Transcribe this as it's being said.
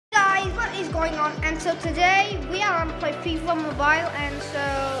is going on, and so today we are gonna play FIFA Mobile. And so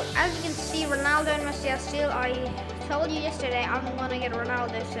as you can see, Ronaldo and Messi are still. I told you yesterday I'm gonna get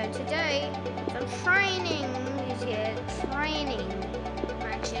Ronaldo. So today some training is here, training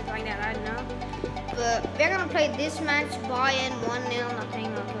matches like that. I don't know, but we're gonna play this match. Bayern 1-0,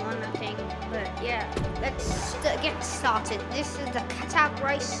 nothing. Okay, 1-0. But yeah, let's get started. This is the attack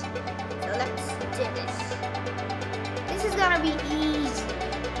race. So let's do this. This is gonna be easy.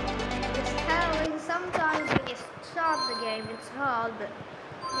 Sometimes when you start the game it's hard, but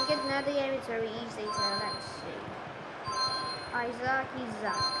when you get another game it's very easy. So let's see. Isaac.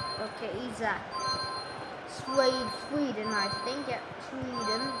 Okay, Isaac. Sweden, I think. Yeah,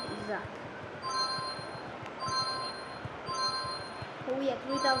 Sweden, Isaac. Oh yeah,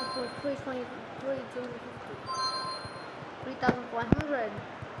 3,323, 3,400.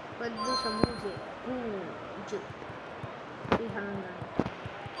 Let's do some music. 300.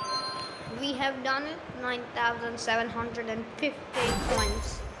 We have done it. 9,750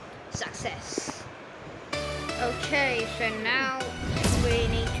 points. Success. Okay, so now we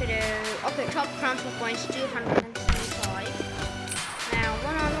need to do. Okay, top transfer points 275. Now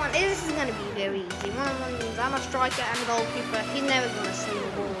one-on-one. This is gonna be very easy. One-on-one means I'm a striker and a goalkeeper. He's never gonna see the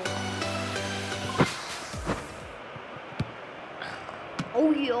ball.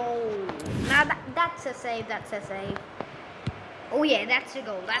 Oh yo! Now that's a save. That's a save. Oh yeah, that's a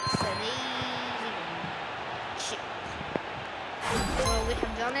goal. That's an easy chip. Well, we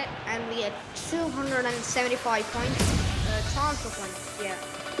have done it, and we get 275 points, transfer points. Yeah.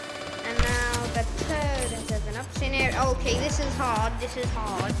 And now the third has opened up scenario. Okay, this is hard. This is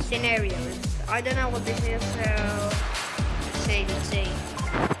hard. Scenarios. I don't know what this is. So let's see.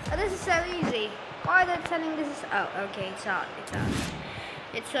 Oh, this is so easy. Why are they telling this is? Oh, okay, it's hard.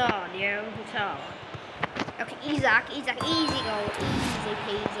 It's hard, yo. It's hard. Okay, Isaac, easy goal, easy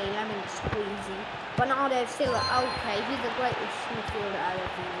peasy, lemon squeezy. Ronaldo still okay, he's the greatest midfielder out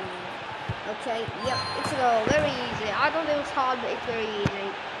of the league. Okay, yep, it's a goal, very easy. I thought it was hard, but it's very easy.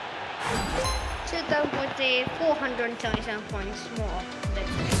 2,427 points more.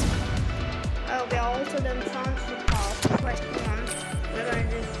 Oh, we are also done transfer pass. Question one. We're gonna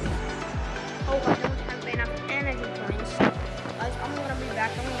do. Oh, I don't have enough energy points. I'm gonna be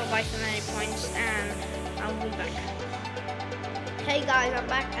back. I'm gonna buy some energy points and I'll be back. Hey guys, I'm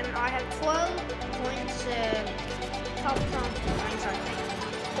back and I have 12 points, top transfer points I think.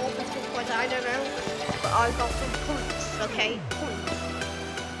 4 points, I don't know, but I got some points, okay, points.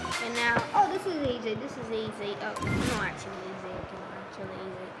 And now, oh this is easy, oh, not actually easy, okay, not actually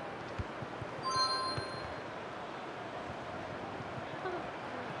easy.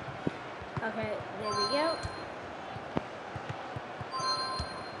 Okay, there we go.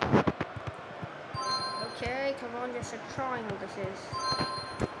 Okay, come on, just a triangle this is.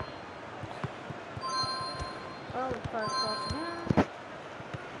 Oh, pass to him.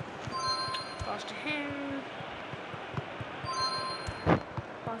 Pass to him.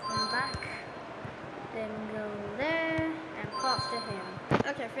 Pass him back. Then go there and pass to him.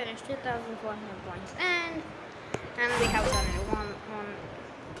 Okay, finished 2,400 points. And we have done it. One.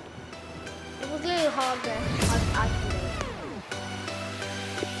 It was a little hard there. I can do it.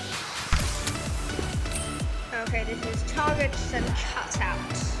 Okay, this is targets and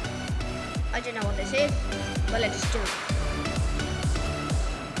cutouts. I don't know what this is, but let's do it.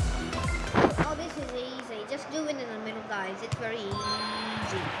 Oh, this is easy. Just do it in the middle, guys. It's very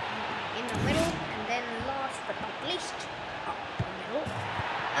easy. In the middle, and then last but not least, up the middle.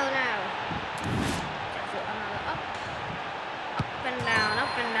 Oh no. Just do another up and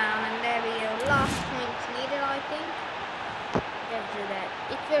down, and there we go. Last point needed, I think. Just do that.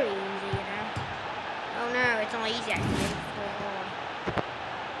 It's very easy, you know. Oh no, it's not easy actually.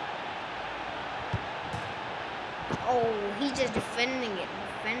 Oh, he's just defending it.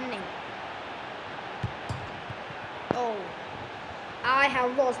 Oh, I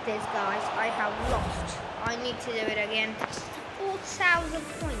have lost this, guys. I have lost. I need to do it again. 4,000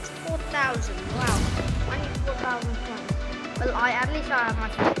 points. 4,000. Wow. I need 4,000 points. Well, at least I have my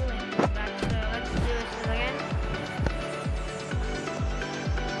points back. So let's do this again.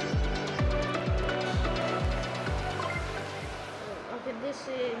 This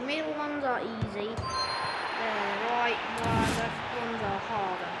middle ones are easy. The right ones are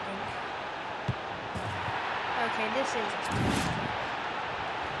hard, I think. Okay, this is.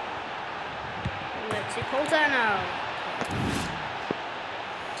 Let's see, Paulson. No.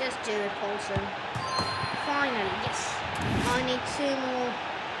 Just do it, Paulson. Finally, yes. I need 2 more.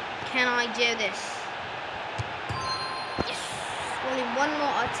 Can I do this? Yes. Only 1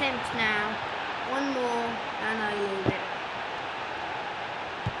 more attempt now. 1 more, and I leave it.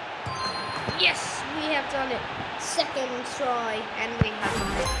 Yes, we have done it. Second try, and we have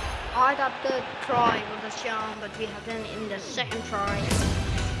done it. I thought third try was a charm, but we have done it in the second try.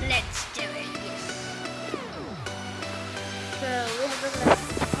 Let's do it. Yes. So we have done that.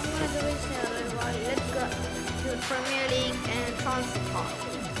 I'm gonna do it in a little while. Let's go to the Premier League and transfer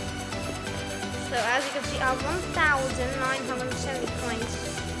party. So as you can see, I have 1,970 points.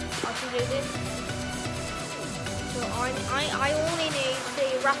 I can do this. So I only need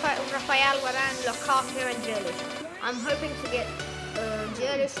the Rafael Varane, Lukaku and Jealous. I'm hoping to get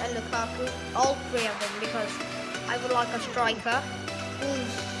Jealous and Lukaku, all three of them, because I would like a striker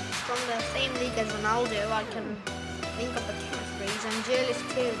who's from the same league as Ronaldo. I can link up the chemistries, and Jealous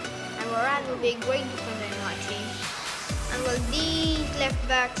too. And Varane will be great for them, my team. And well, these left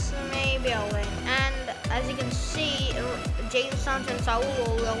backs, maybe I'll win. And as you can see, James Sancho and Saul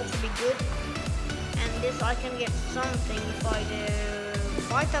will also be good. And this I can get something if I do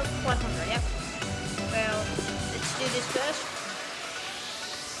 5,500, yep. Well, let's do this first.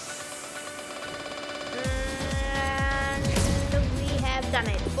 And we have done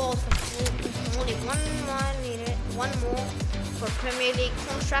it. Only one more for Premier League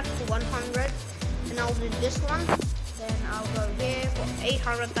contract for 100. And I'll do this one. Then I'll go here for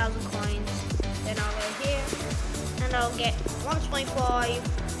 800,000 coins. Then I'll go here. And I'll get 125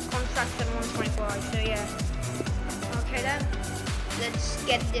 contract and 125. So yeah. Okay then. Let's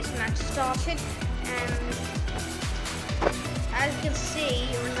get this match started. And as you can see,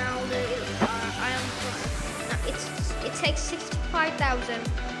 Ronaldo, it takes 65,000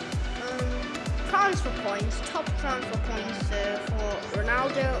 transfer points, top transfer points for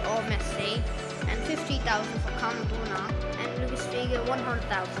Ronaldo or Messi, and 50,000 for Cantona, and Luis Figo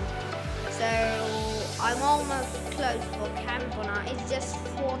 100,000. So I'm almost close for Cantona. It's just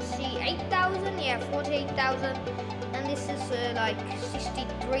 48,000, yeah, 48,000, and this is like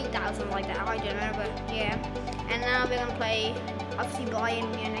 63,000, like that. I don't know, but yeah. And now we're gonna play FC Bayern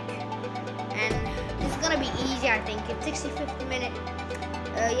Munich, and this is gonna be easy, I think. It's 65th minute.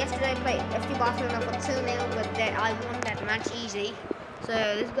 Yesterday I played FC Barcelona for 2-0, but I won that match easy. So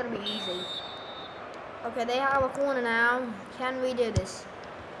this is gonna be easy. Okay, they have a corner now. Can we do this?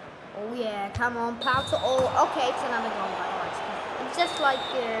 Oh yeah, come on, power to all. Okay, it's another goal. Right. It's just like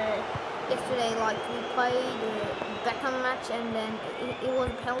yesterday, like we played the Beckham match, and then it was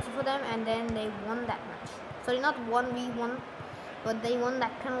a penalty for them, and then they won that match. So not 1v1, but they won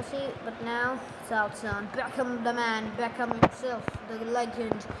that penalty. But now it's our turn. Beckham, the man, Beckham himself, the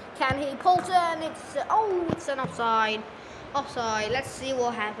legend. Can he pull it? And it's an offside. Offside. Let's see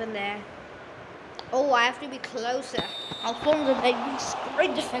what happened there. Oh, I have to be closer. Alfonso Davies,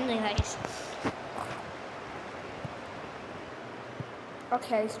 great defending, guys.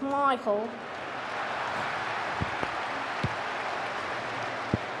 Okay, it's Michael.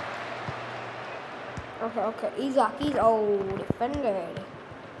 Okay, Isaac, he's defended.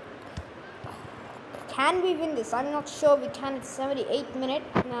 Can we win this? I'm not sure we can. It's 78th minute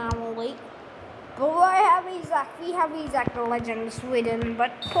now only. But I have Isaac. We have Isaac, the legend, Sweden,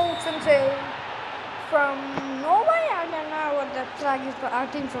 but Poulsen too. From Norway? I don't know what that flag is, but I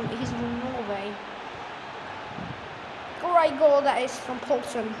think he's from Norway. Great goal that is from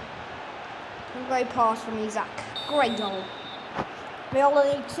Poulsen. Great pass from Isaac. Great goal. We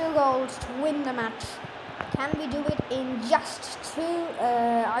only need 2 goals to win the match. Can we do it in just 2,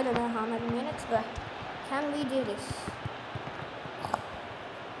 I don't know how many minutes, but can we do this?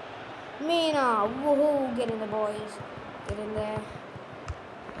 Mina, woohoo, get in the boys. Get in there.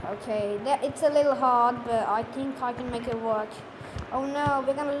 Okay, it's a little hard, but I think I can make it work. Oh no,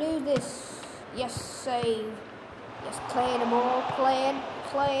 we're gonna lose this. Yes, save. Yes, play the ball, play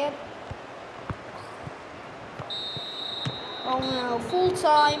it. Oh no, full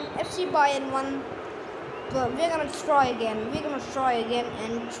time, FC Bayern won. But we're gonna try again. We're gonna try again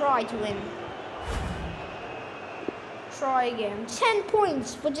and try to win. Try again. 10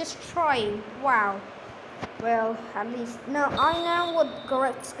 points for just trying. Wow. Well, at least now I know what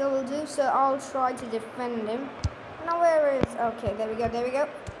Goretzka will do, so I'll try to defend him. Now where is? Okay, there we go.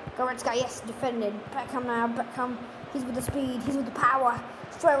 Goretzka, yes, defended. Beckham now, Beckham. He's with the speed, he's with the power.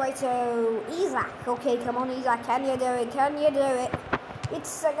 Straight away to Isaac. Okay, come on, Isaac, can you do it?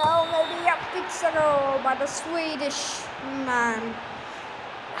 It's a goal, maybe. Yep, it's a goal by the Swedish man.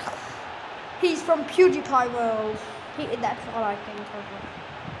 He's from PewDiePie World. That's all I can talk about.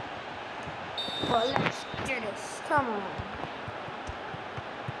 Well, let's do this. Come on.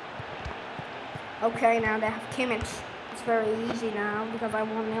 Okay, now they have Kimmich. It's very easy now because I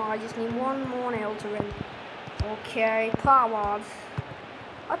won now. I just need 1 more nail to win. Okay, Pavard.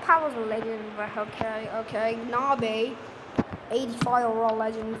 Pavar's a legend, but okay. Nabi. 85 overall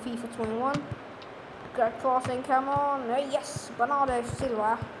legend in FIFA 21. Great crossing, come on. Yes, Bernardo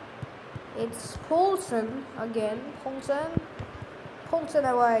Silva. It's Paulson again. Paulson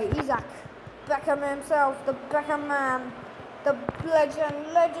away. Isaac. Beckham himself, the Beckham man. The legend.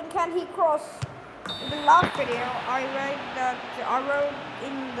 Can he cross? In the last video, I wrote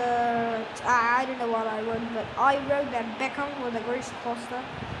in the, I don't know what I wrote, but I wrote that Beckham was the greatest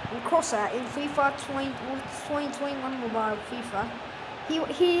crosser in FIFA 2021 mobile FIFA.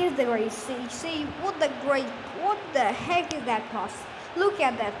 He is the greatest. See what the heck is that pass? Look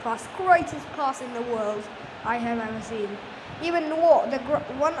at that pass, greatest pass in the world I have ever seen. Even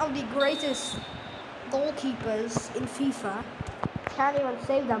one of the greatest goalkeepers in FIFA can't even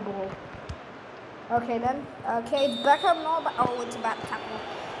save that ball. Okay then, it's Beckham, it's a bad tackle.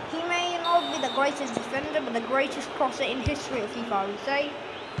 He may not be the greatest defender, but the greatest crosser in history of FIFA, I would say.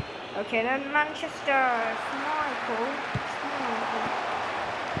 Okay then, Manchester, Schmeichel.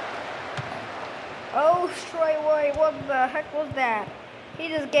 Oh, straight away, what the heck was that? He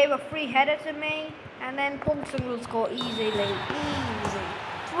just gave a free header to me, and then Paulson will score easily.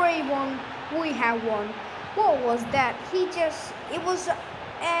 3-1, we have won. What was that?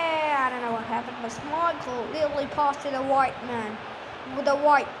 I don't know what happened, but Schmeichel literally passed to the white man with a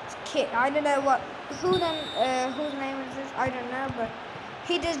white kit. I don't know whose name is this? I don't know, but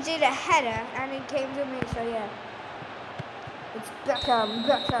he just did a header and it came to me. So yeah, it's Beckham.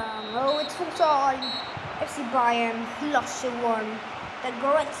 Oh, it's full time. FC Bayern lost to 1. The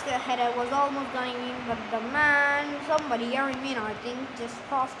Goretzka header was almost going in, but the man, somebody, Arimina, I think, just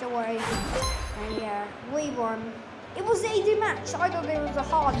passed away. And yeah, we won. It was an easy match. I thought it was a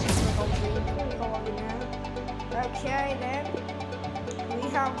hard difficulty. Pretty hard, you know. Okay, then we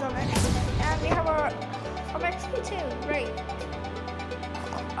have some XP, and we have some XP too. Great.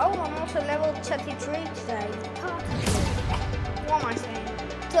 Oh, I'm also level 33 today. 33. What am I saying?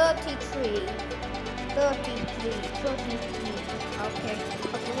 33. Okay,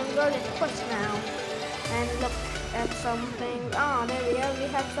 we're gonna go to the quest now and look at something. Ah, there we go. We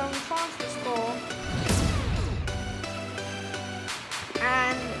have some transfer score.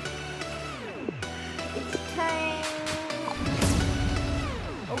 And it's time.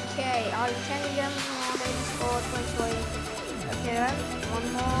 Okay, I'll change them. They scored 20. Okay, then one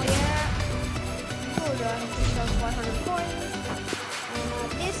more, yeah. Good, I have 500 coins.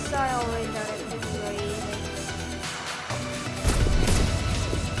 And this I already done it. This is very easy.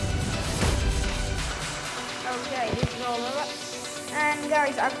 Okay, this is all over. And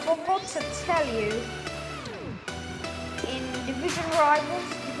guys, I forgot to tell you. In Division Rivals,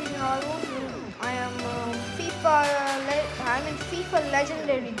 I'm in FIFA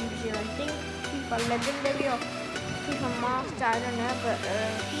Legendary Division, I think. FIFA Legendary or FIFA Master, I don't know, but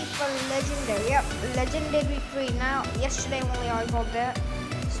FIFA Legendary, yep, Legendary 3. Now, yesterday only I got that,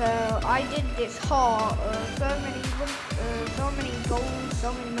 so I did this hard, so many goals,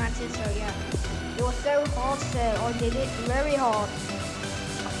 so many matches, so yeah, it was so hard, so I did it very hard,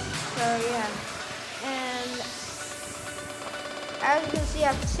 so yeah, and as you can see,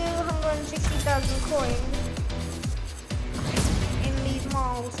 I have 260,000 coins in these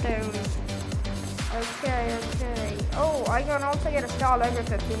milestones. Okay. Oh, I can also get a star logo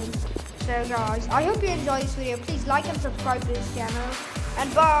 15. So guys, I hope you enjoyed this video. Please like and subscribe to this channel.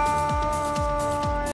 And bye!